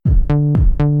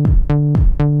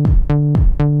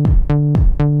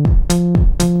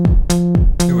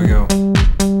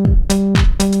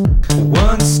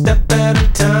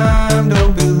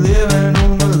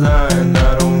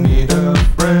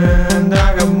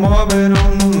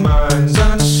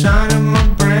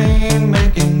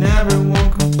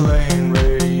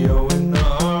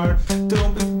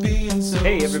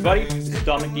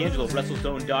Angelo of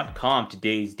WrestleZone.com.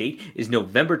 Today's date is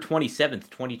November 27th,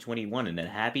 2021, and a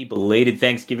happy belated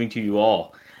Thanksgiving to you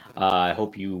all. I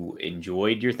hope you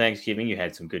enjoyed your Thanksgiving. You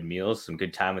had some good meals, some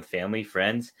good time with family,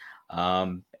 friends,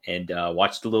 and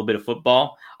watched a little bit of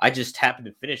football. I just happened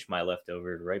to finish my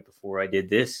leftover right before I did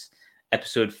this,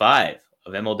 episode 5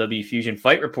 of MLW Fusion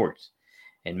Fight Reports.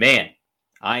 And man,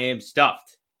 I am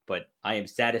stuffed, but I am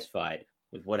satisfied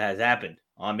with what has happened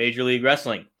on Major League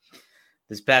Wrestling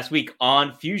this past week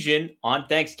on Fusion on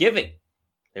Thanksgiving.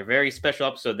 They're very special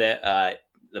episode that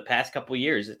the past couple of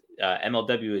years,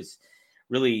 MLW has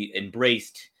really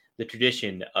embraced the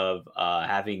tradition of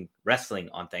having wrestling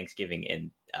on Thanksgiving. And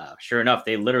sure enough,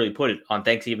 they literally put it on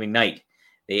Thanksgiving night.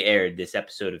 They aired this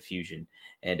episode of Fusion.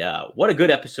 And what a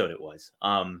good episode it was.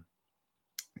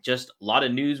 Just a lot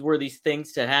of newsworthy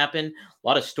things to happen, a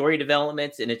lot of story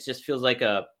developments, and it just feels like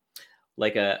a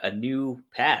new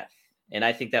path. And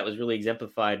I think that was really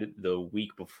exemplified the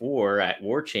week before at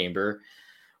War Chamber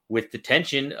with the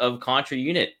tension of Contra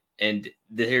unit. And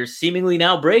there's seemingly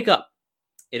now breakup.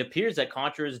 It appears that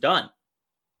Contra is done,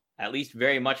 at least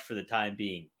very much for the time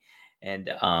being. And,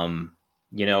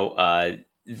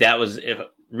 that was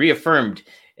reaffirmed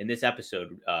in this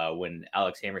episode when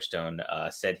Alex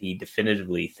Hammerstone said he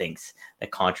definitively thinks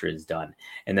that Contra is done.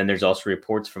 And then there's also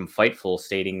reports from Fightful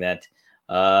stating that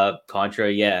Contra,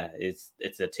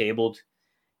 it's a tabled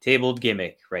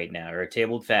gimmick right now, or a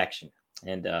tabled faction.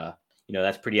 And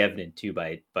that's pretty evident too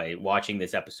by watching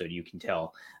this episode. You can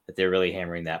tell that they're really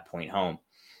hammering that point home.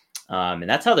 And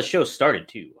that's how the show started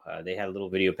too. They had a little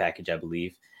video package, I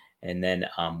believe. And then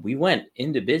we went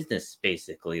into business,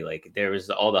 basically. Like, there was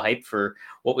all the hype for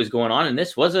what was going on. And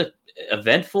this was a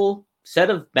eventful set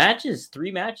of matches, 3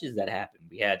 matches that happened.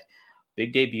 We had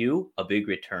big debut, a big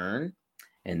return,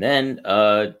 and then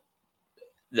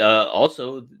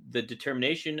also the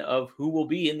determination of who will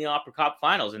be in the Opera Cup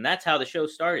finals. And that's how the show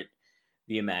started.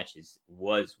 The matches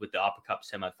was with the Opera Cup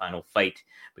semifinal fight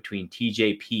between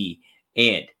TJP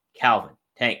and Calvin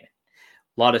Tankman.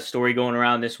 A lot of story going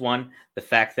around this one. The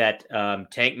fact that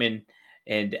Tankman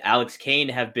and Alex Kane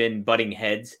have been butting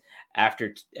heads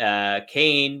after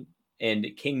Kane and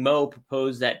King Mo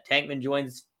proposed that Tankman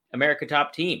joins America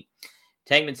Top Team.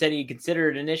 Tankman said he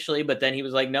considered it initially, but then he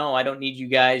was like, no, I don't need you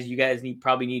guys. You guys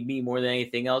probably need me more than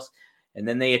anything else. And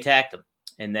then they attacked him.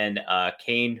 And then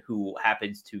Kane, who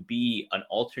happens to be an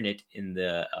alternate in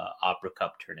the Opera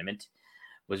Cup tournament,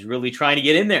 was really trying to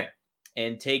get in there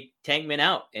and take Tankman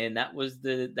out. And that was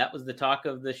the talk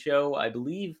of the show, I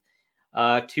believe,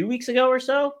 2 weeks ago or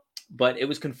so. But it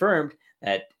was confirmed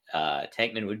that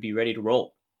Tankman would be ready to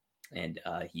roll. And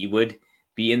he would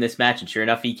be in this match. And sure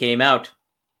enough, he came out.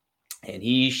 And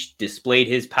he displayed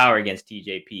his power against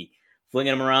TJP,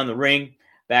 flinging him around the ring,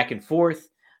 back and forth.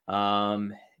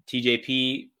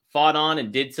 TJP fought on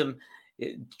and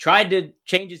tried to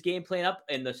change his game plan up.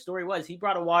 And the story was he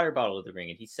brought a water bottle to the ring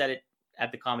and he set it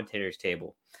at the commentator's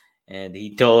table. And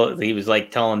he was like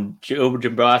telling Joe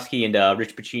Dombrowski and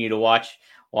Rich Pacini to watch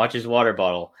his water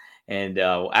bottle. And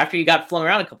after he got flung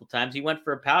around a couple times, he went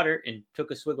for a powder and took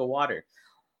a swig of water.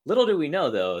 Little do we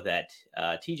know, though, that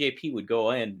TJP would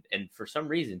go in and for some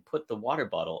reason put the water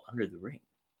bottle under the ring.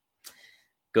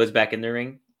 Goes back in the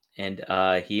ring, and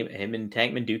him and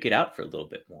Tankman duke it out for a little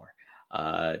bit more.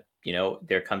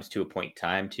 There comes to a point in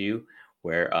time, too,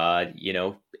 where,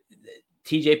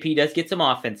 TJP does get some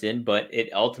offense in, but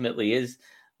it ultimately is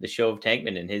the show of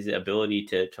Tankman and his ability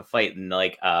to fight. And,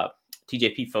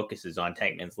 TJP focuses on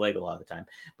Tankman's leg a lot of the time.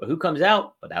 But who comes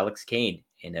out but Alex Kane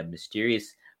in a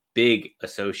mysterious big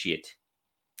associate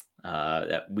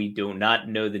that we do not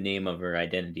know the name of or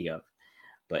identity of,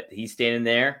 but he's standing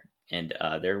there and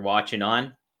they're watching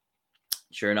on.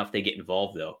 Sure enough, they get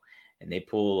involved though, and they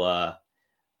pull. I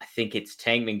think it's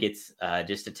Tankman gets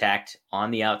just attacked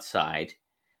on the outside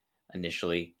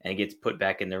initially and gets put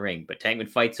back in the ring, but Tankman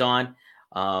fights on.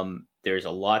 There's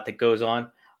a lot that goes on.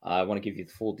 I want to give you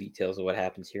the full details of what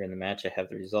happens here in the match. I have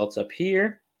the results up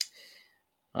here.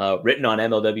 Written on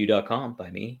MLW.com by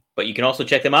me, but you can also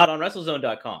check them out on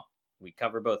WrestleZone.com. We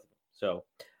cover both of them.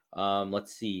 So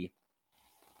let's see.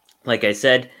 Like I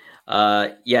said,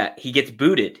 he gets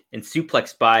booted and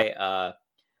suplexed by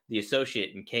the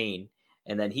associate and Kane,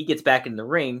 and then he gets back in the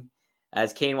ring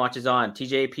as Kane watches on.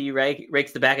 TJP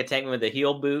rakes the back of Tankman with a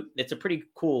heel boot. It's a pretty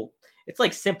cool. It's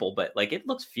like simple, but like it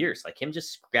looks fierce. Like him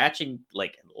just scratching,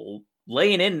 like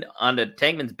laying in onto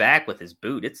Tankman's back with his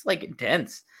boot. It's like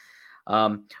intense.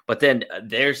 But then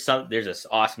there's this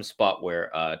awesome spot where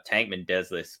Tankman does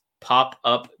this pop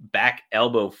up back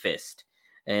elbow fist,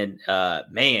 and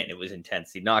man, it was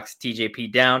intense. He knocks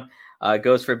TJP down,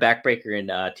 goes for a backbreaker, and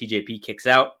TJP kicks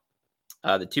out.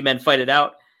 The two men fight it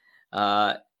out.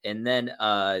 And then,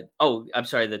 I'm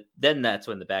sorry. Then that's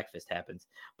when the back fist happens.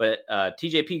 But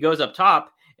TJP goes up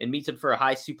top and meets him for a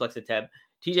high suplex attempt.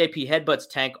 TJP headbutts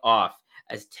Tank off.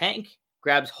 As Tank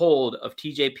grabs hold of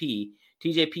TJP,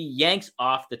 TJP yanks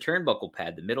off the turnbuckle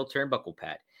pad, the middle turnbuckle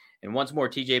pad. And once more,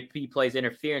 TJP plays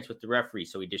interference with the referee.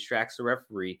 So he distracts the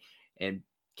referee. And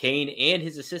Kane and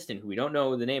his assistant, who we don't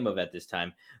know the name of at this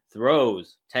time,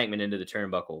 throws Tankman into the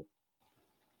turnbuckle.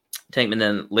 Tankman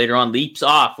then later on leaps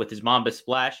off with his Mamba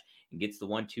Splash and gets the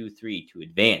 1-2-3 to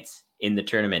advance in the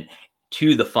tournament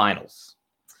to the finals.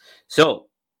 So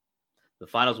the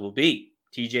finals will be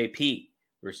TJP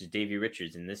versus Davey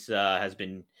Richards. And this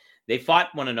they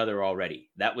fought one another already.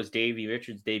 That was Davey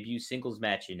Richards' debut singles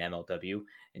match in MLW.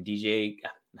 And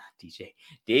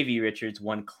Davey Richards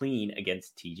won clean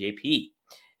against TJP.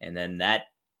 And then that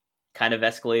kind of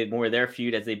escalated more of their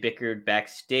feud as they bickered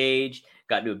backstage,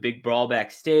 got into a big brawl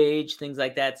backstage, things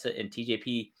like that. So, and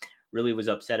TJP really was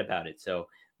upset about it. So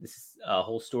this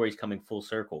whole story is coming full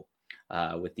circle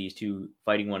with these two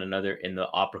fighting one another in the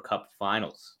Opera Cup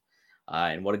finals.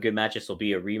 And what a good match this will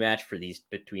be, a rematch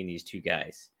between these two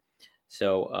guys.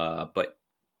 So, but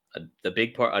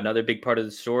another big part of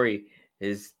the story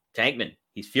is Tankman.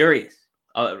 He's furious,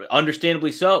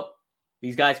 understandably so.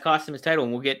 These guys cost him his title,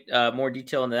 and we'll get more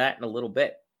detail into that in a little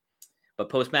bit. But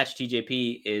post-match,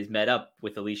 TJP is met up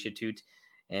with Alicia Toot,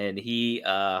 and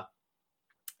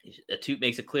Toot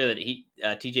makes it clear that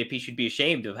TJP should be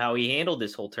ashamed of how he handled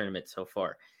this whole tournament so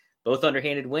far. Both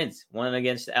underhanded wins, one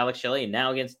against Alex Shelley and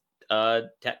now against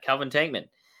Calvin Tankman.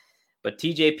 But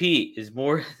TJP is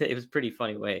more, it was a pretty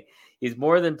funny way, he's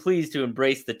more than pleased to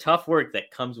embrace the tough work that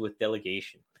comes with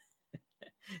delegation.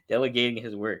 Delegating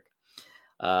his work.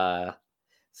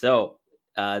 So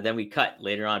then we cut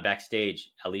later on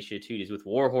backstage. Alicia Toot is with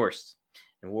Warhorse,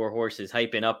 and Warhorse is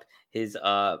hyping up his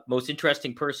most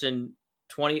interesting person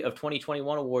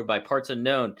 2021 award by Parts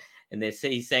Unknown. And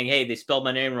he's saying, hey, they spelled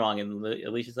my name wrong. And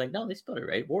Alicia's like, no, they spelled it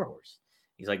right. Warhorse.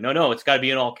 He's like, no, it's got to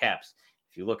be in all caps.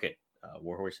 If you look at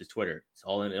Warhorse's Twitter, it's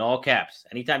all in all caps.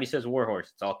 Anytime he says Warhorse,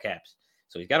 it's all caps.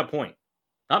 So he's got a point.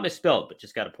 Not misspelled, but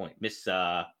just got a point. Miss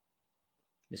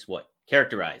what?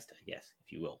 Characterized, I guess,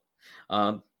 if you will.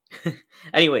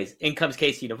 Anyways, in comes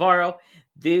Casey Navarro.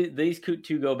 These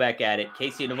two go back at it.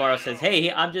 Casey Navarro says,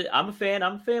 hey, I'm a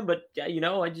fan, but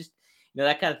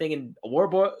that kind of thing. And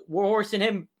Warhorse and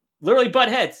him literally butt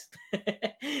heads.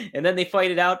 And then they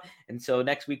fight it out. And so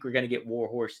next week we're going to get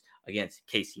Warhorse against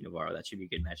Casey Navarro. That should be a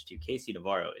good match too. Casey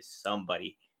Navarro is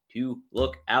somebody to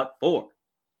look out for.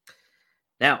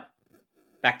 Now,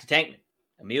 back to Tankman.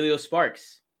 Emilio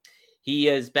Sparks. He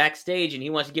is backstage and he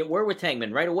wants to get word with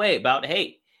Tankman right away about,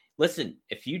 hey, listen,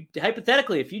 if you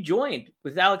joined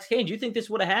with Alex Kane, do you think this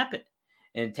would have happened?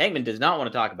 And Tankman does not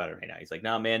want to talk about it right now. He's like,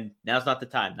 no, man, now's not the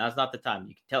time.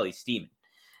 You can tell he's steaming.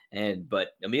 But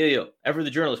Emilio, ever the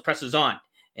journalist, presses on.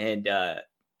 And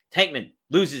Tankman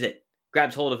loses it,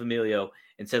 grabs hold of Emilio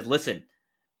and says, listen,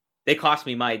 they cost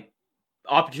me my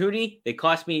opportunity. They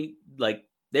cost me,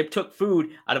 they took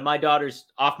food off my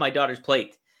daughter's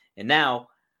plate. And now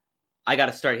I got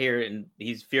to start here. And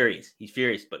he's furious.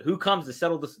 But who comes to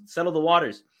settle the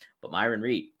waters but Myron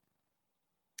Reed,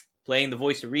 playing the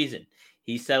voice of reason?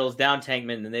 He settles down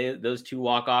Tankman, and those two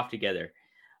walk off together.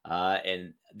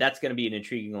 And that's going to be an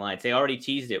intriguing alliance. They already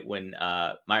teased it when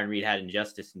Myron Reed had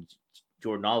Injustice and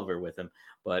Jordan Oliver with him,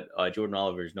 but Jordan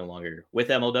Oliver is no longer with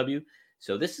MLW.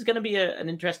 So this is going to be an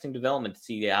interesting development to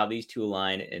see how these two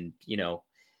align. And,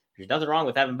 there's nothing wrong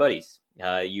with having buddies.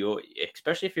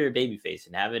 Especially if you're a babyface,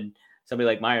 and having somebody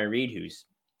like Myron Reed, who's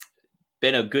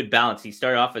been a good balance. He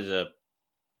started off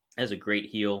as a great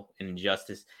heel in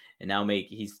Injustice, and now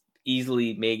he's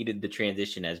easily made the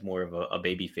transition as more of a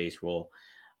babyface role.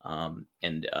 A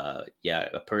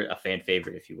fan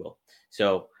favorite, if you will.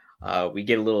 So we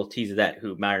get a little tease of that,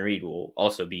 who Myron Reed will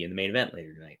also be in the main event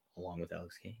later tonight, along with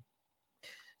Alex Kane.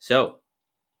 So,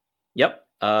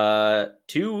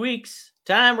 2 weeks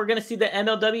time, we're going to see the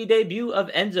MLW debut of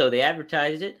Enzo. They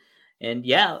advertised it. And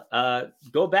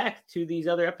go back to these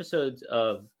other episodes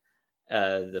of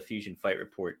the Fusion Fight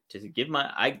Report to give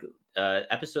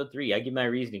episode 3. I give my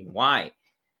reasoning why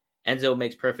Enzo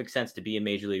makes perfect sense to be in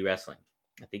Major League Wrestling.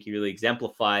 I think he really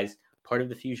exemplifies part of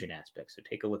the fusion aspect. So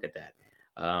take a look at that.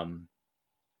 I'm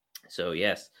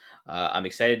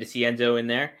excited to see Enzo in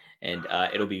there, and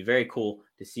it'll be very cool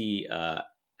to see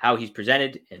how he's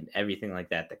presented and everything like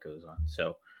that goes on.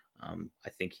 So I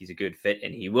think he's a good fit,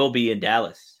 and he will be in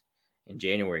Dallas in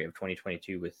January of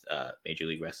 2022 with Major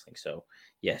League Wrestling. So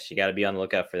yes, you got to be on the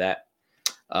lookout for that.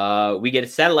 We get a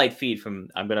satellite feed from,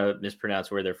 I'm going to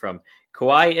mispronounce where they're from,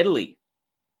 Kauai, Italy.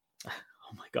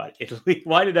 Oh my God, Italy.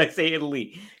 Why did I say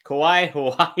Italy? Kauai,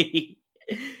 Hawaii.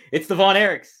 It's the Von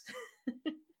Erichs.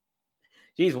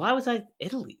 Jeez, why was I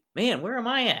Italy? Man, where am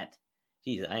I at?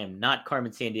 Jeez, I am not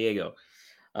Carmen Sandiego.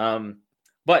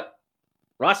 But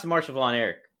Ross and Marshall Von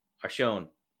Erich are shown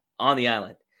on the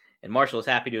island, and Marshall is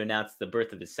happy to announce the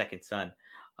birth of his second son,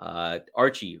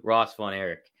 Archie Ross Von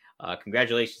Erich.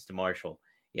 Congratulations to Marshall.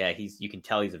 Yeah, you can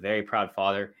tell he's a very proud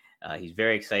father. He's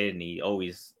very excited, and he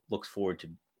always looks forward to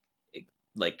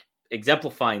like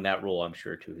exemplifying that role, I'm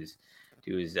sure, to his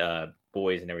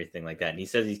boys and everything like that. And he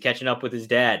says he's catching up with his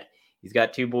dad. He's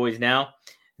got 2 boys now,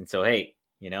 and so hey,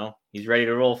 he's ready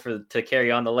to roll to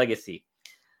carry on the legacy.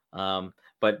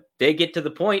 But they get to the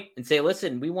point and say,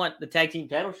 listen, we want the tag team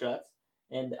title shots.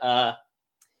 And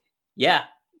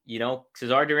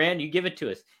Cesar Duran, you give it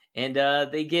to us. And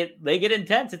they get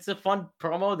intense. It's a fun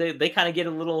promo. They kind of get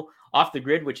a little off the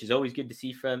grid, which is always good to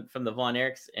see from the Von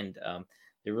Erichs. And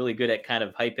they're really good at kind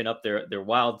of hyping up their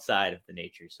wild side of the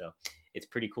nature. So it's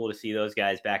pretty cool to see those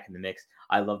guys back in the mix.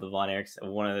 I love the Von Erichs,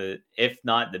 one of the, if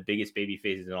not the biggest baby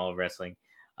faces in all of wrestling.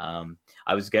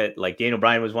 I was like Daniel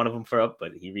Bryan was one of them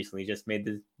but he recently just made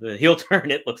the heel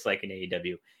turn. It looks like in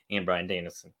AEW and Bryan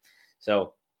Danielson.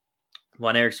 So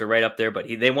Von Erichs are right up there, but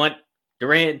they want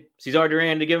Cesar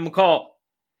Duran to give him a call.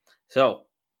 So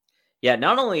yeah,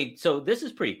 so this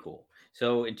is pretty cool.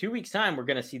 So in 2 weeks time, we're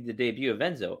going to see the debut of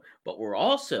Enzo, but we're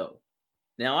also,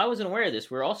 now I wasn't aware of this,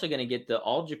 we're also going to get the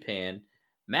All Japan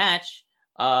match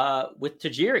with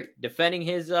Tajiri defending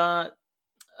his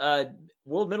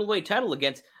world middleweight title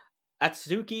against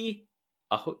Atsuki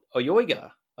Ayogi,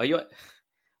 I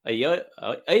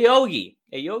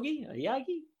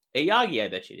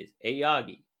bet you it is.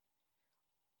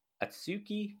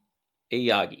 Atsuki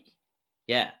Ayagi.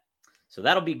 Yeah. So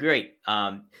that'll be great.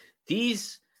 So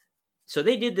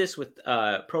they did this with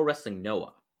Pro Wrestling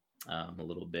Noah a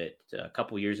little bit a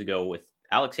couple years ago with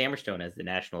Alex Hammerstone as the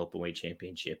National Openweight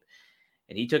Championship.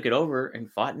 And he took it over and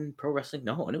fought in Pro Wrestling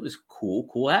Noah. And it was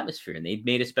cool atmosphere. And they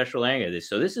made a special airing of this.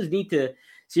 So this is neat to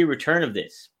see a return of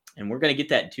this. And we're going to get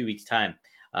that in 2 weeks' time.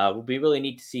 Will be really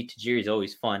neat to see. Tajiri's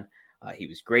always fun. He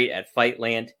was great at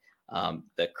Fightland.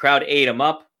 The crowd ate him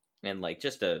up. And like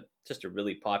just a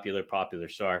really popular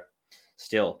star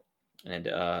still.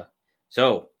 And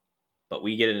but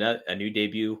we get a new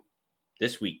debut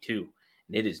this week too.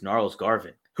 And it is Gnarls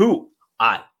Garvin, who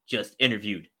I just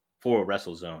interviewed for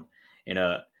WrestleZone in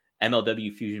a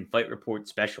MLW Fusion Fight Report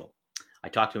special. I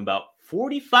talked to him about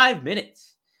 45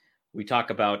 minutes. We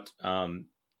talk about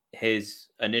his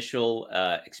initial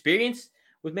experience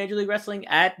with Major League Wrestling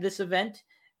at this event,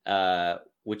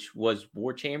 which was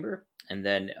War Chamber. And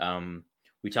then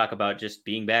we talk about just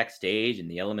being backstage and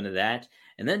the element of that.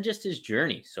 And then just his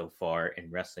journey so far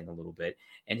in wrestling a little bit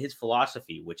and his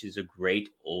philosophy, which is a great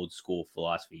old school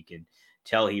philosophy. You can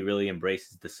tell he really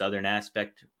embraces the Southern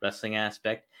wrestling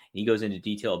aspect. And he goes into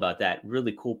detail about that.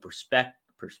 Really cool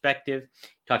perspective.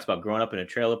 He talks about growing up in a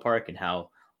trailer park and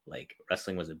how like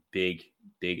wrestling was a big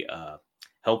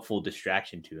helpful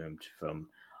distraction to him from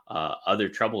other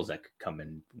troubles that could come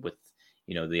in with,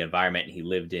 the environment he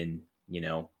lived in,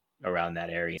 around that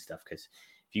area and stuff. Because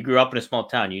if you grew up in a small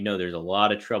town, there's a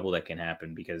lot of trouble that can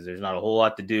happen because there's not a whole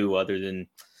lot to do other than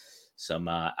some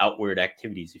outward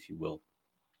activities, if you will.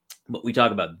 But we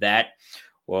talk about that.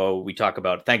 Well, we talk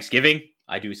about Thanksgiving.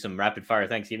 I do some rapid fire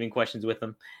Thanksgiving questions with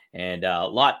them, and a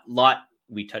lot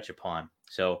we touch upon.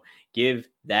 So give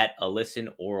that a listen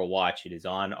or a watch. It is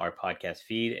on our podcast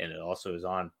feed, and it also is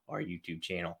on our YouTube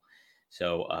channel.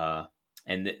 So,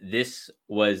 and this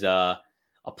was a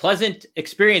pleasant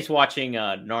experience watching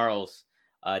Gnarls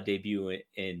debut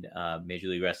in Major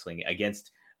League Wrestling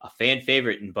against a fan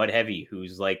favorite in Bud Heavy,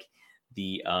 who's like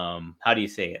the how do you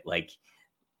say it? Like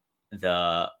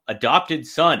the adopted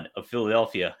son of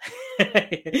Philadelphia.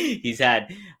 He's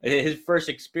had his first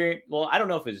experience. Well, I don't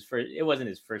know if it wasn't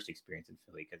his first experience in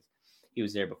Philly because he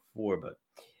was there before, but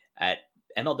at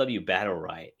MLW Battle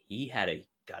Riot, he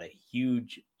got a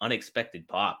huge unexpected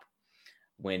pop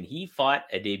when he fought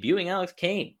a debuting Alex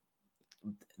Kane.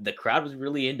 The crowd was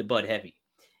really into Bud Heavy,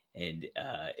 and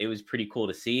it was pretty cool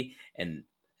to see. And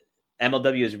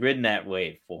MLW has ridden that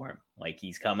wave for him. Like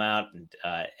he's come out and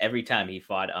every time he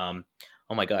fought,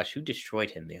 oh my gosh, who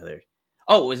destroyed him the other?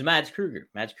 Oh, it was Mads Kruger.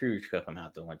 Mads Kruger took him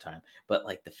out the one time. But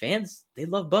like the fans, they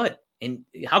love Bud. And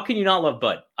how can you not love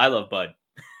Bud? I love Bud.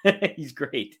 He's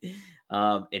great.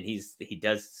 And he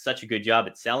does such a good job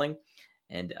at selling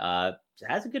and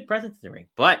has a good presence in the ring.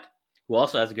 But who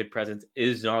also has a good presence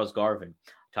is Gnarls Garvin.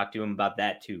 Talked to him about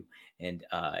that too. And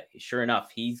sure enough,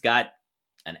 he's got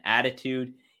an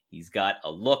attitude. He's got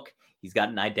a look. He's got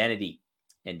an identity.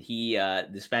 And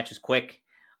this match is quick.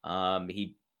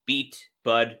 He beat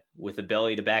Bud with a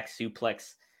belly to back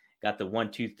suplex, got the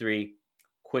 1-2-3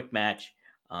 quick match.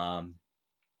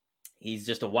 He's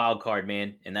just a wild card,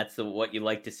 man, and that's what you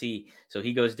like to see. So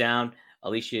he goes down.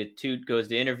 Alicia Toot goes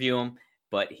to interview him,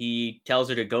 but he tells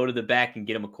her to go to the back and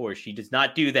get him a course. She does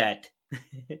not do that.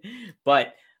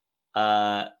 But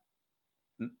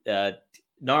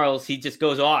Gnarls, he just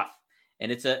goes off,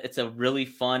 and it's a really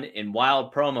fun and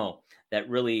wild promo that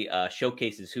really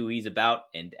showcases who he's about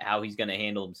and how he's going to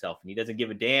handle himself. And he doesn't give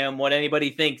a damn what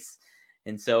anybody thinks.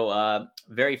 And so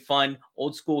very fun,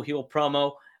 old school heel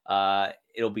promo.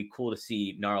 It'll be cool to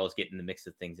see Gnarls get in the mix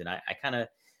of things. And I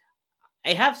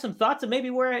have some thoughts of maybe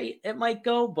where it might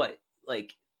go, but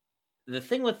like the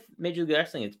thing with Major League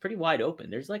Wrestling, it's pretty wide open.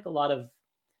 There's like a lot of,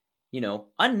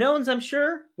 unknowns, I'm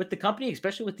sure, with the company,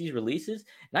 especially with these releases.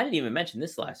 And I didn't even mention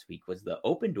this last week was the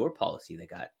open door policy that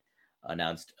got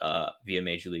announced via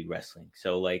Major League Wrestling.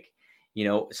 So like,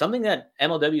 something that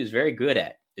MLW is very good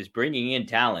at is bringing in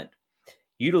talent,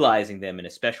 utilizing them in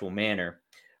a special manner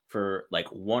for like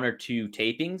 1 or 2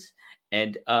 tapings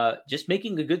and just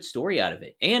making a good story out of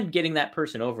it and getting that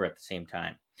person over at the same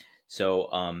time.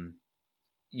 So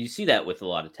you see that with a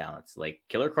lot of talents like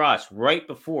Killer Kross right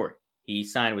before he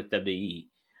signed with WWE.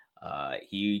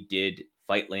 He did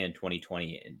Fightland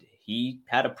 2020 and he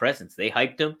had a presence. They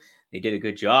hyped him. They did a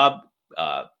good job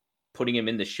putting him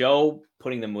in the show,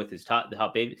 putting them with the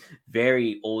top baby,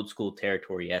 very old school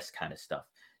territory-esque kind of stuff.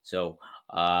 So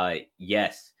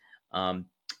yes,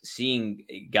 seeing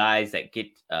guys that get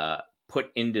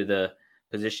put into the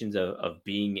positions of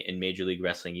being in Major League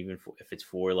Wrestling, even if it's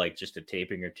for like just a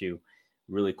taping or 2,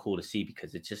 really cool to see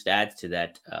because it just adds to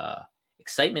that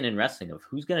excitement in wrestling of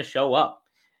who's going to show up.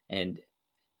 And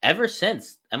ever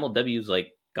since MLW's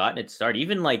like gotten its start,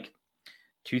 even like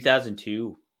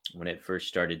 2002 when it first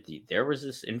started, there was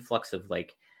this influx of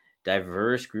like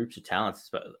diverse groups of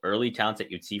talents, early talents that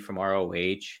you'd see from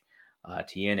ROH,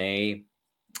 TNA.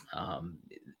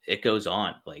 It goes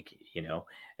on, like,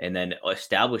 and then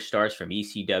established stars from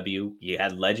ECW. You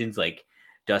had legends like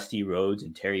Dusty Rhodes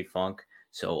and Terry Funk.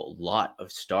 So a lot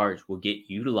of stars will get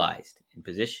utilized and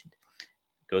positioned.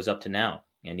 It goes up to now.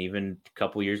 And even a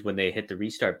couple years when they hit the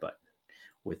restart button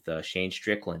with Shane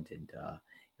Strickland and,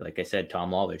 like I said,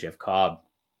 Tom Lawler, Jeff Cobb,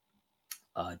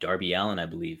 Darby Allin, I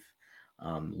believe.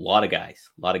 A lot of guys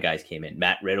came in.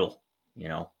 Matt Riddle,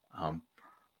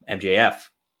 MJF,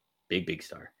 big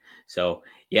star. So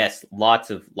yes,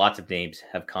 lots of names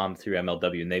have come through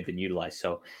MLW and they've been utilized.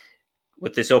 So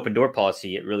with this open door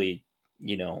policy, it really,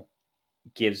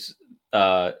 gives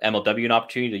MLW an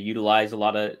opportunity to utilize a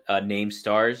lot of name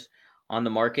stars on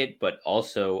the market, but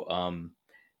also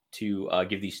to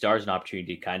give these stars an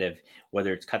opportunity to kind of,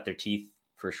 whether it's cut their teeth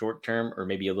for short term or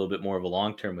maybe a little bit more of a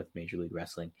long term with Major League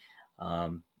Wrestling.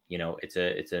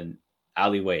 It's an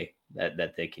alleyway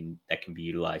that can be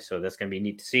utilized. So that's going to be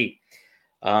neat to see.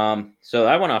 So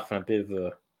I went off on a bit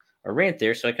of a rant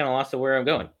there, so I kind of lost where I'm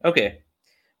going. Okay.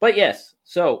 But yes,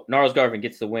 so Gnarls Garvin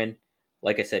gets the win.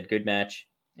 Like I said, good match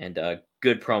and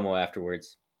good promo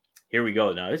afterwards. Here we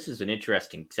go. Now, this is an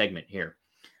interesting segment here.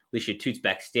 Alicia Toot's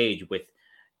backstage with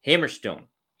Hammerstone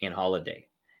and Holiday.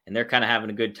 And they're kind of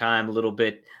having a good time a little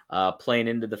bit, playing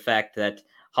into the fact that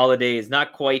Holiday is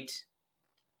not quite,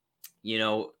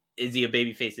 is he a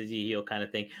babyface, is he a heel kind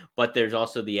of thing. But there's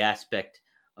also the aspect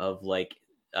of like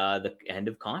the end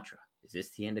of Contra. Is this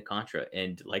the end of Contra?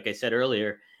 And like I said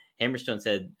earlier, Hammerstone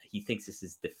said he thinks this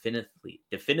is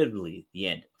definitively the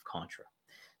end of Contra.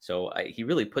 So he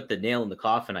really put the nail in the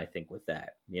coffin, I think, with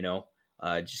that,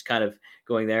 just kind of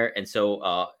going there. And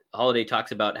so Holiday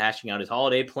talks about hashing out his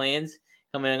holiday plans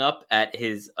coming up at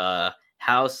his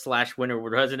house / winter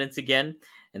residence again.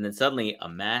 And then suddenly the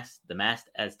masked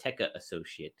Azteca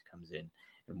associate comes in.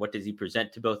 And what does he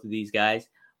present to both of these guys?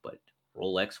 But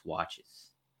Rolex watches.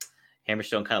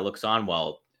 Hammerstone kind of looks on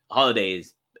while Holiday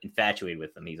is infatuated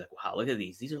with them. He's like, wow, look at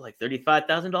these. These are like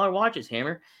 $35,000 watches,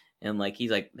 Hammer. And like,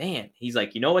 he's like, man, he's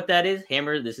like, you know what that is?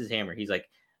 Hammer, this is Hammer. He's like,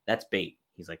 that's bait.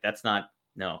 He's like, that's not,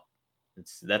 no,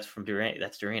 that's from Duran.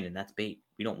 That's Duran and that's bait.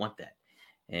 We don't want that.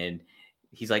 And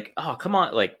he's like, oh, come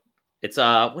on. Like, it's,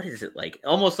 what is it? Like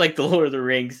almost like the Lord of the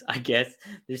Rings, I guess.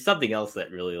 There's something else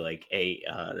that really like,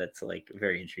 that's like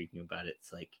very intriguing about it.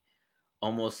 It's like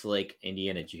almost like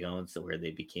Indiana Jones where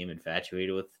they became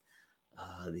infatuated with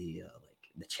the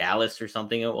chalice or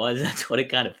something it was. That's what it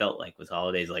kind of felt like, was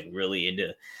Holiday's like really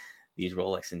into these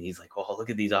Rolex. And he's like, oh, look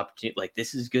at these opportunities. Like,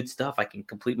 this is good stuff. I can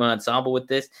complete my ensemble with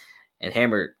this. And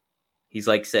Hammer, he's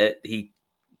like, he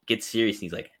gets serious. And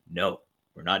he's like, no,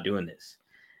 we're not doing this.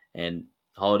 And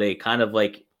Holiday kind of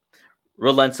like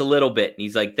relents a little bit. And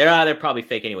he's like, they're probably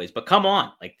fake anyways, but come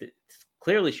on. Like,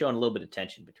 clearly showing a little bit of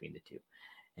tension between the two.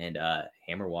 And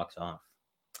Hammer walks off.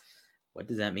 What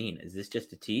does that mean? Is this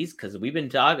just a tease? Because they've been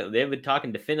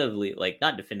talking definitively, like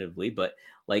not definitively, but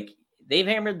like they've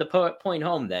hammered the point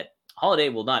home that Holiday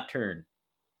will not turn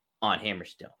on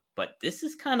Hammerstone. But this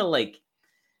is kind of like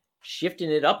shifting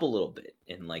it up a little bit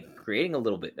and like creating a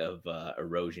little bit of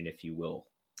erosion, if you will,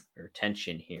 or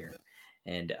tension here.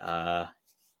 And,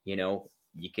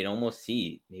 you can almost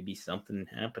see maybe something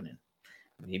happening,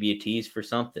 maybe a tease for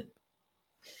something.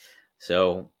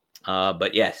 So,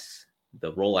 but yes,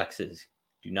 the Rolexes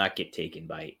do not get taken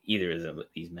by either of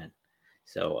these men.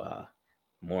 So,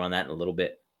 more on that in a little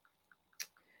bit.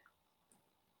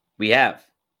 We have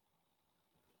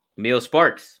Emilio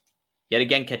Sparks yet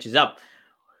again catches up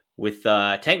with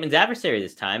Tankman's adversary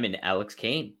this time in Alex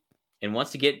Kane and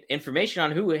wants to get information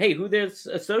on who their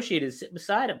associate is sitting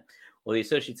beside him. Well, the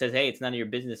associate says, hey, it's none of your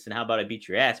business, and how about I beat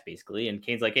your ass, basically. And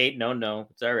Kane's like, hey, no,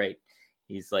 it's all right.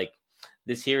 He's like,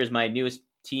 this here is my newest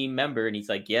team member. And he's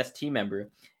like, yes, team member.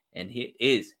 And he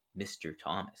is Mr.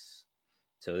 Thomas.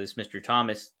 So this Mr.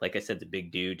 Thomas, like I said, the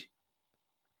big dude.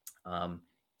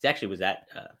 He actually was at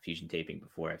Fusion taping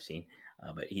before, I've seen.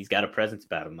 But he's got a presence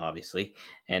about him, obviously.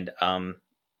 And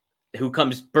who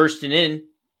comes bursting in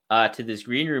to this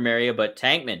green room area, but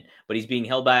Tankman. But he's being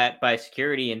held by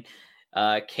security, and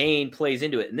Kane plays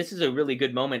into it. And this is a really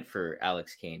good moment for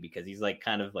Alex Kane because he's like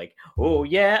kind of like, oh,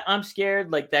 yeah, I'm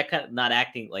scared. Like that kind of not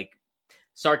acting like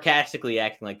sarcastically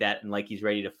acting like that and like he's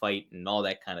ready to fight and all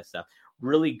that kind of stuff.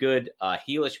 Really good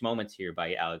heelish moments here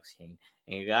by Alex Kane.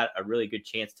 And he got a really good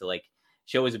chance to like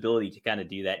show his ability to kind of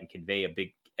do that and convey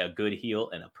a good heel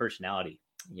and a personality,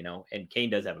 and Kane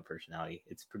does have a personality.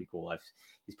 It's pretty cool.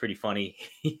 He's pretty funny.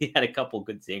 He had a couple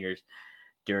good zingers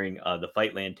during the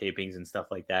Fightland tapings and stuff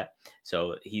like that.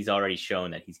 So he's already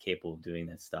shown that he's capable of doing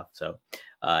that stuff. So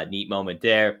neat moment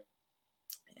there.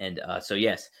 And so,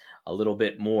 yes, a little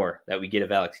bit more that we get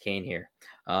of Alex Kane here.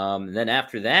 And then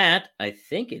after that, I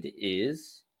think it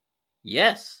is,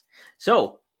 yes.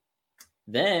 So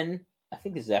then I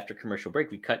think this is after commercial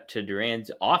break. We cut to Duran's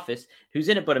office. Who's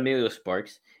in it but Emilio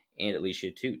Sparks and Alicia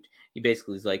Atout. He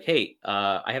basically is like, hey,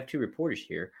 I have two reporters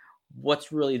here.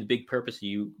 What's really the big purpose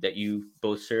of that you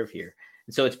both serve here?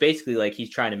 And so it's basically like he's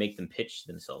trying to make them pitch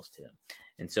themselves to him.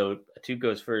 And so Atout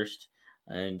goes first,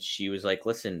 and she was like,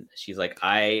 listen, she's like,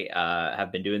 I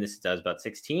have been doing this since I was about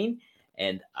 16,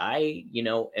 and I,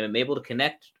 am able to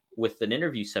connect with an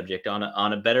interview subject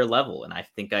on a better level. And I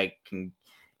think I can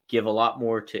give a lot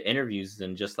more to interviews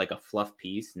than just like a fluff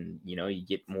piece. And, you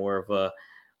get more of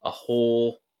a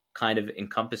whole kind of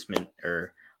encompassment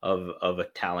or of a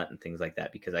talent and things like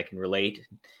that, because I can relate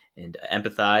and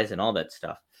empathize and all that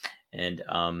stuff. And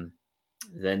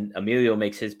then Emilio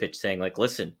makes his pitch saying like,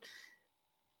 listen,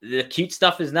 the cute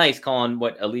stuff is nice, calling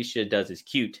what Alicia does is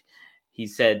cute. He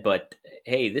said, but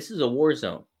hey, this is a war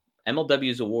zone.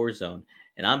 MLW is a war zone.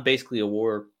 And I'm basically a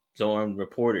war zone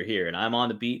reporter here. And I'm on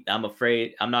the beat. I'm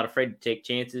not afraid to take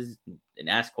chances and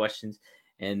ask questions.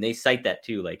 And they cite that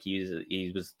too. Like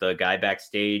he was the guy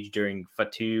backstage during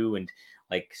Fatu and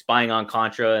like spying on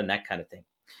Contra and that kind of thing.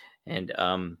 And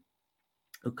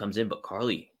who comes in but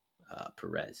Carly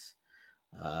Perez,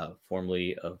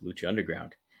 formerly of Lucha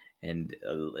Underground. And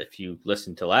if you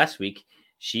listened to last week,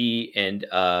 she and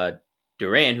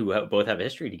Duran, who both have a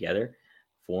history together,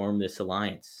 form this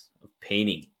alliance of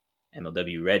painting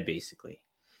MLW red, basically.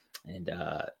 And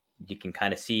you can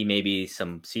kind of see maybe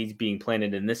some seeds being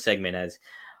planted in this segment as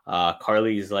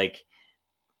Carly's like,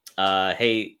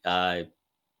 hey,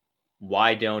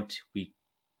 why don't we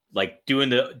like doing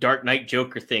the Dark Knight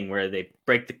Joker thing where they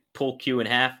pull Q in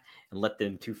half and let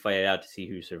them two fight it out to see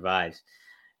who survives.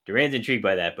 Duran's intrigued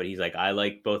by that, but he's like, I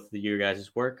like both of your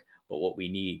guys' work, but what we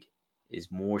need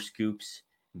is more scoops,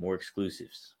 more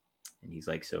exclusives. And he's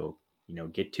like, so,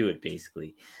 get to it,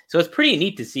 basically. So it's pretty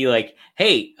neat to see like,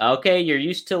 hey, okay, you're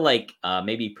used to like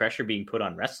maybe pressure being put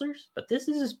on wrestlers, but this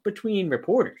is between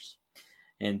reporters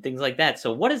and things like that.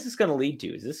 So what is this going to lead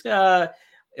to? Is this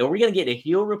are we going to get a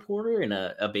heel reporter and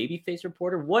a babyface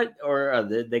reporter? What, or are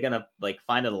they going to like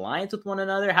find an alliance with one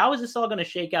another? How is this all going to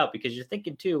shake out? Because you're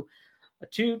thinking too,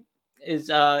 Atout is,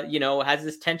 has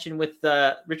this tension with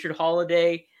Richard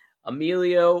Holiday.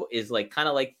 Emilio is like kind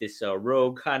of like this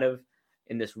rogue kind of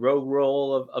in this rogue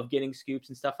role of getting scoops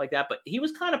and stuff like that. But he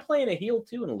was kind of playing a heel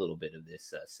too in a little bit of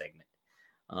this segment.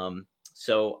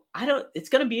 So it's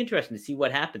going to be interesting to see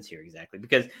what happens here exactly,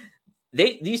 because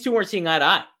these two weren't seeing eye to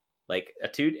eye. Like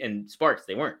Atout and Sparks,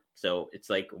 they weren't. So it's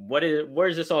like,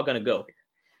 where's this all going to go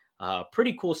here?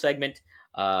 Pretty cool segment.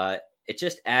 It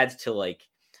just adds to like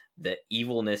the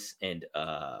evilness and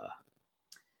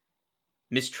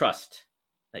mistrust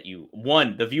that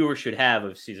the viewer should have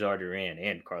of Cesar Duran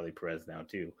and Carly Perez now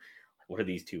too. What are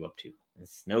these two up to?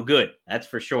 It's no good, that's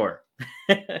for sure.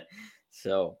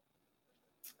 So,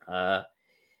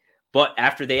 but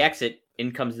after they exit,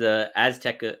 in comes the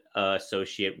Aztec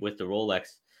associate with the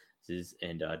Rolexes,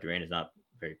 and Duran is not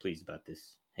very pleased about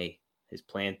this. Hey, his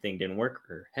plan thing didn't work,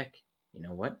 or heck, you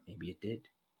know what? Maybe it did.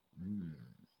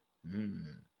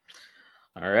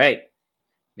 All right,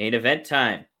 main event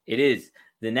time. It is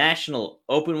the National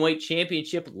Openweight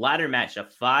Championship ladder match, a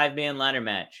 5-man ladder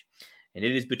match, and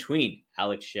it is between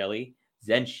Alex Shelley,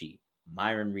 Zenshi,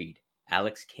 Myron Reed,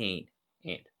 Alex Kane,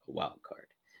 and a wild card.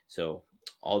 So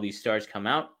all these stars come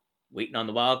out, waiting on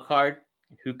the wild card.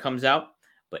 And who comes out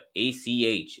but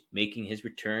ACH, making his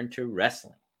return to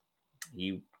wrestling.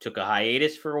 He took a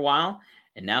hiatus for a while,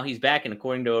 and now he's back. And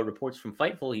according to reports from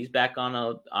Fightful, he's back on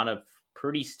a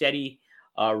pretty steady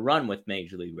run with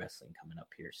Major League Wrestling coming up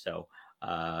here. So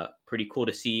pretty cool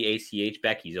to see ACH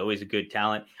back. He's always a good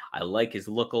talent. I like his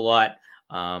look a lot.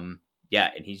 And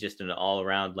he's just an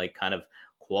all-around like kind of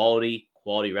quality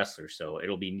wrestler. So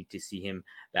it'll be neat to see him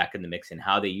back in the mix and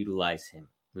how they utilize him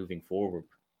moving forward.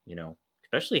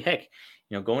 Especially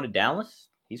going to Dallas.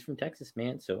 He's from Texas,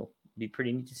 man. So it'd be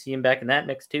pretty neat to see him back in that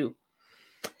mix too.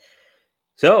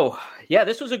 So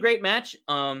this was a great match.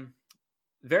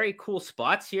 Very cool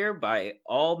spots here by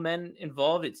all men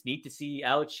involved. It's neat to see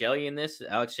Alex Shelley in this.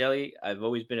 Alex Shelley, I've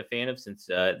always been a fan of since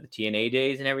the TNA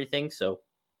days and everything. So,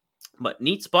 but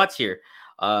neat spots here.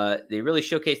 They really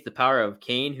showcased the power of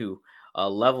Kane, who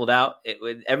leveled out.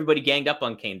 Everybody ganged up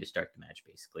on Kane to start the match,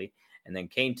 basically. And then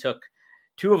Kane took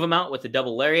 2 of them out with a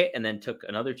double lariat and then took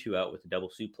another 2 out with a double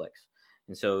suplex.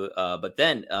 And so, but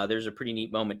then there's a pretty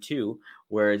neat moment, too,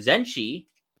 where Zenshi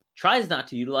tries not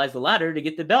to utilize the ladder to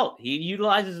get the belt. He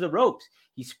utilizes the ropes.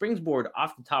 He springboard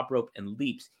off the top rope and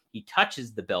leaps. He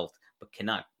touches the belt, but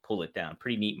cannot pull it down.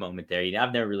 Pretty neat moment there.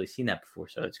 I've never really seen that before,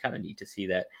 so it's kind of neat to see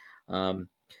that.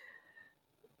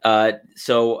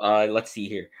 So let's see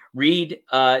here. Reed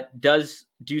does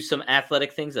do some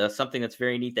athletic things. Something that's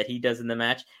very neat that he does in the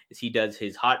match is he does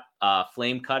his hot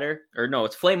flame cutter, or no,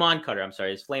 it's flame on cutter. I'm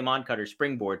sorry, his flame on cutter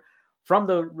springboard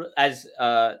from as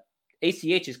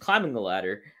ACH is climbing the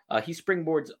ladder. He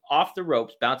springboards off the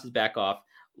ropes, bounces back off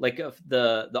like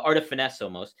the art of finesse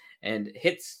almost, and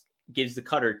gives the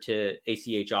cutter to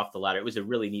ACH off the ladder. It was a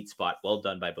really neat spot. Well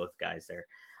done by both guys there.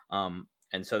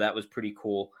 And so that was pretty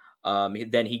cool.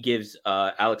 Then he gives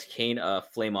Alex Kane a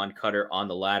flame on cutter on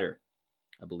the ladder,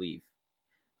 I believe.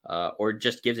 Or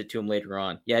just gives it to him later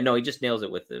on. Yeah, no, he just nails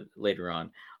it with it later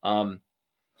on.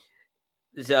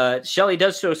 Shelley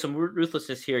does show some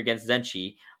ruthlessness here against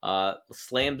Zenshi.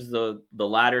 Slams the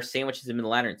ladder, sandwiches him in the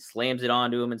ladder, and slams it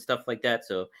onto him and stuff like that.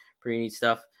 So pretty neat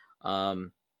stuff.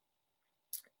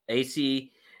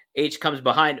 ACH comes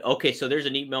behind. Okay, so there's a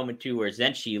neat moment too where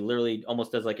Zenshi literally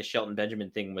almost does like a Shelton Benjamin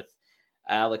thing with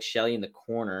Alex Shelley in the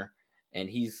corner, and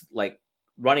he's like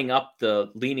running up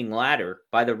the leaning ladder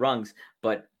by the rungs,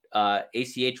 but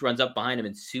ACH runs up behind him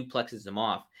and suplexes him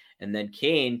off. And then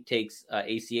Kane takes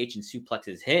ACH and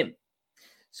suplexes him.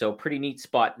 So pretty neat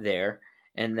spot there.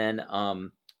 And then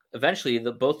eventually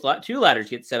two ladders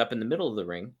get set up in the middle of the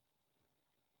ring.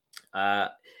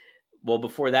 Well,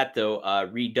 before that, though,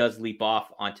 Reed does leap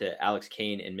off onto Alex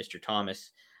Kane and Mr.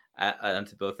 Thomas,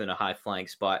 onto both in a high-flying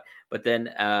spot. But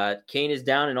then Kane is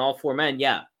down, and all 4 men,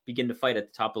 begin to fight at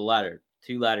the top of the ladder.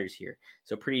 2 ladders here.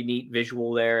 So pretty neat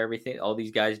visual there, everything. All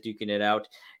these guys duking it out.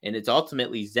 And it's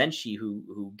ultimately Zenshi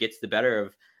who gets the better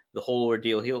of the whole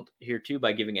ordeal here, too,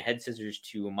 by giving a head scissors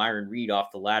to Myron Reed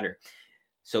off the ladder.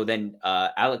 So then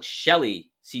Alex Shelley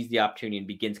sees the opportunity and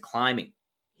begins climbing.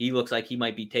 He looks like he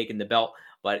might be taking the belt,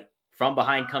 but from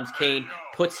behind comes Kane,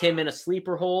 puts him in a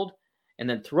sleeper hold, and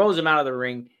then throws him out of the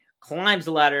ring, climbs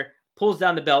the ladder, pulls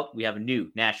down the belt. We have a new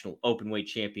national openweight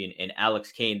champion in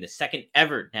Alex Kane, the second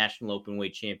ever national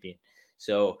openweight champion.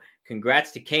 So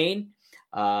congrats to Kane.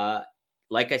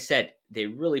 Like I said, they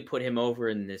really put him over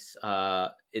in this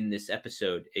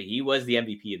episode. He was the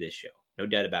MVP of this show, no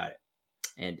doubt about it.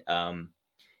 And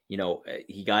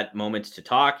he got moments to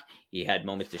talk. He had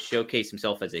moments to showcase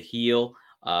himself as a heel.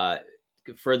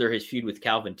 Further his feud with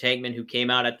Calvin Tankman, who came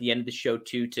out at the end of the show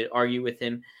too to argue with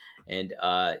him. And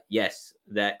yes,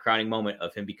 that crowning moment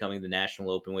of him becoming the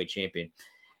national openweight champion.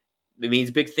 It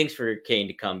means big things for Kane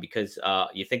to come because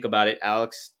you think about it,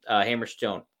 Alex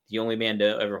Hammerstone, the only man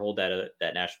to ever hold that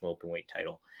national openweight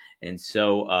title. And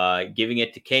so giving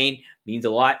it to Kane means a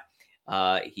lot.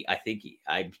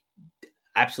 I'm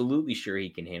absolutely sure he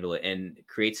can handle it and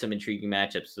create some intriguing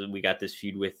matchups. So we got this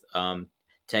feud with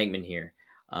Tankman here.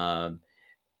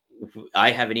 I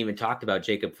haven't even talked about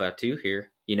Jacob Fatu here,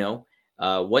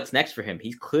 What's next for him?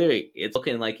 It's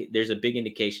looking like there's a big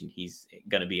indication he's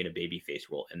going to be in a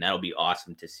babyface role, and that'll be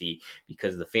awesome to see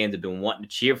because the fans have been wanting to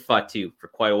cheer Fatu for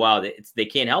quite a while. They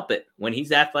can't help it. When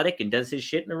he's athletic and does his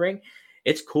shit in the ring,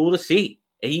 it's cool to see.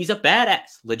 He's a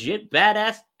badass, legit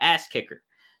badass ass kicker.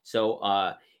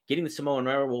 So getting the Samoan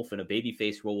Werewolf in a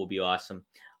babyface role will be awesome.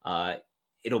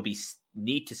 It'll be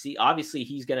neat to see. Obviously,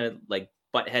 he's going to like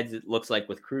butt heads, it looks like,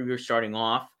 with Kruger starting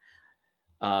off.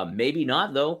 Maybe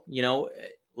not, though.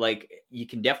 Like you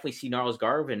can definitely see Gnarls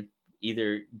Garvin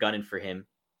either gunning for him.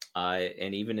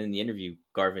 And even in the interview,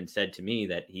 Garvin said to me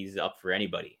that he's up for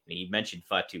anybody. And he mentioned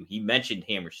Fatu. He mentioned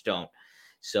Hammerstone.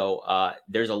 So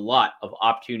there's a lot of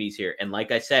opportunities here. And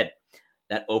like I said,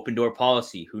 that open door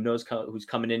policy, who knows who's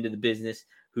coming into the business,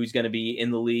 who's going to be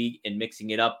in the league and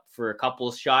mixing it up for a couple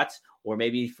of shots or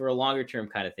maybe for a longer term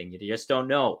kind of thing. You just don't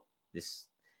know. It's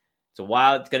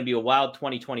going to be a wild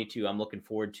 2022. I'm looking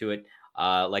forward to it.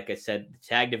 Like I said, the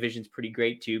tag division's pretty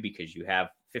great too, because you have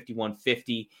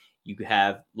 5150, you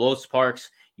have Los Parks,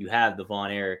 you have the Von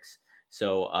Erichs.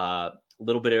 So a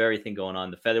little bit of everything going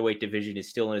on. The featherweight division is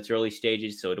still in its early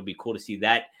stages, so it'll be cool to see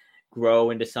that grow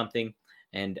into something.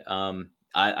 And I'm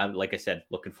like I said,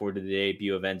 looking forward to the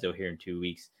debut of Enzo here in 2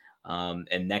 weeks.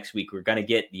 And next week, we're going to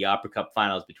get the Opera Cup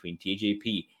finals between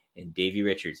TJP and Davey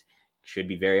Richards. Should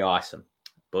be very awesome.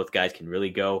 Both guys can really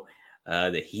go.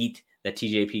 The heat that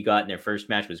TJP got in their first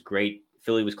match was great.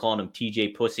 Philly was calling him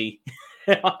TJ Pussy.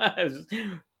 It was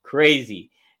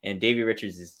crazy. And Davey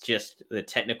Richards is just the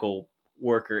technical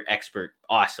worker expert.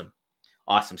 Awesome.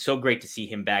 So great to see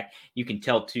him back. You can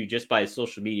tell, too, just by his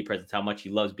social media presence, how much he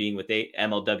loves being with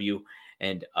MLW.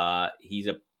 And he's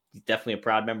definitely a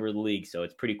proud member of the league. So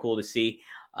it's pretty cool to see.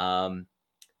 Fun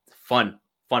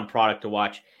product to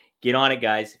watch. Get on it,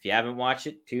 guys. If you haven't watched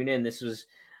it, tune in.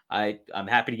 I'm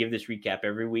happy to give this recap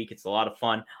every week. It's a lot of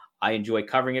fun. I enjoy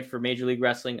covering it for Major League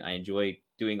Wrestling. I enjoy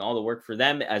doing all the work for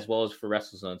them as well as for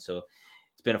WrestleZone. So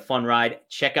it's been a fun ride.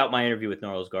 Check out my interview with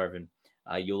Gnarls Garvin.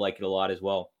 You'll like it a lot as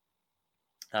well.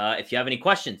 If you have any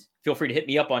questions, feel free to hit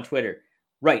me up on Twitter.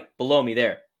 Right below me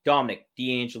there, Dominic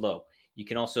D'Angelo. You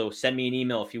can also send me an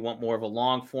email if you want more of a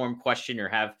long form question or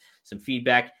have some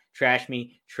feedback. Trash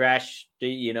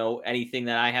anything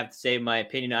that I have to say, my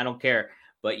opinion. I don't care.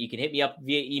 But you can hit me up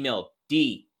via email,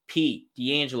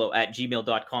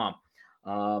 dpdangelo@gmail.com.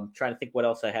 Trying to think what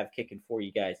else I have kicking for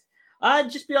you guys.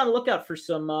 Just be on the lookout for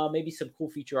some maybe some cool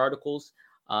feature articles.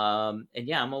 And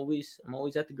yeah, I'm always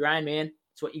at the grind, man.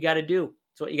 It's what you got to do.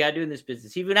 It's what you got to do in this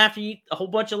business. Even after you eat a whole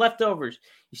bunch of leftovers,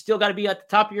 you still got to be at the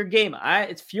top of your game.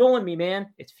 It's fueling me,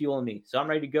 man. It's fueling me. So I'm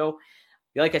ready to go.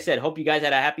 Like I said, hope you guys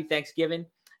had a happy Thanksgiving.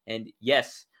 And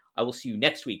yes, I will see you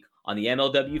next week on the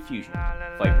MLW Fusion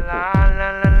Fight Report.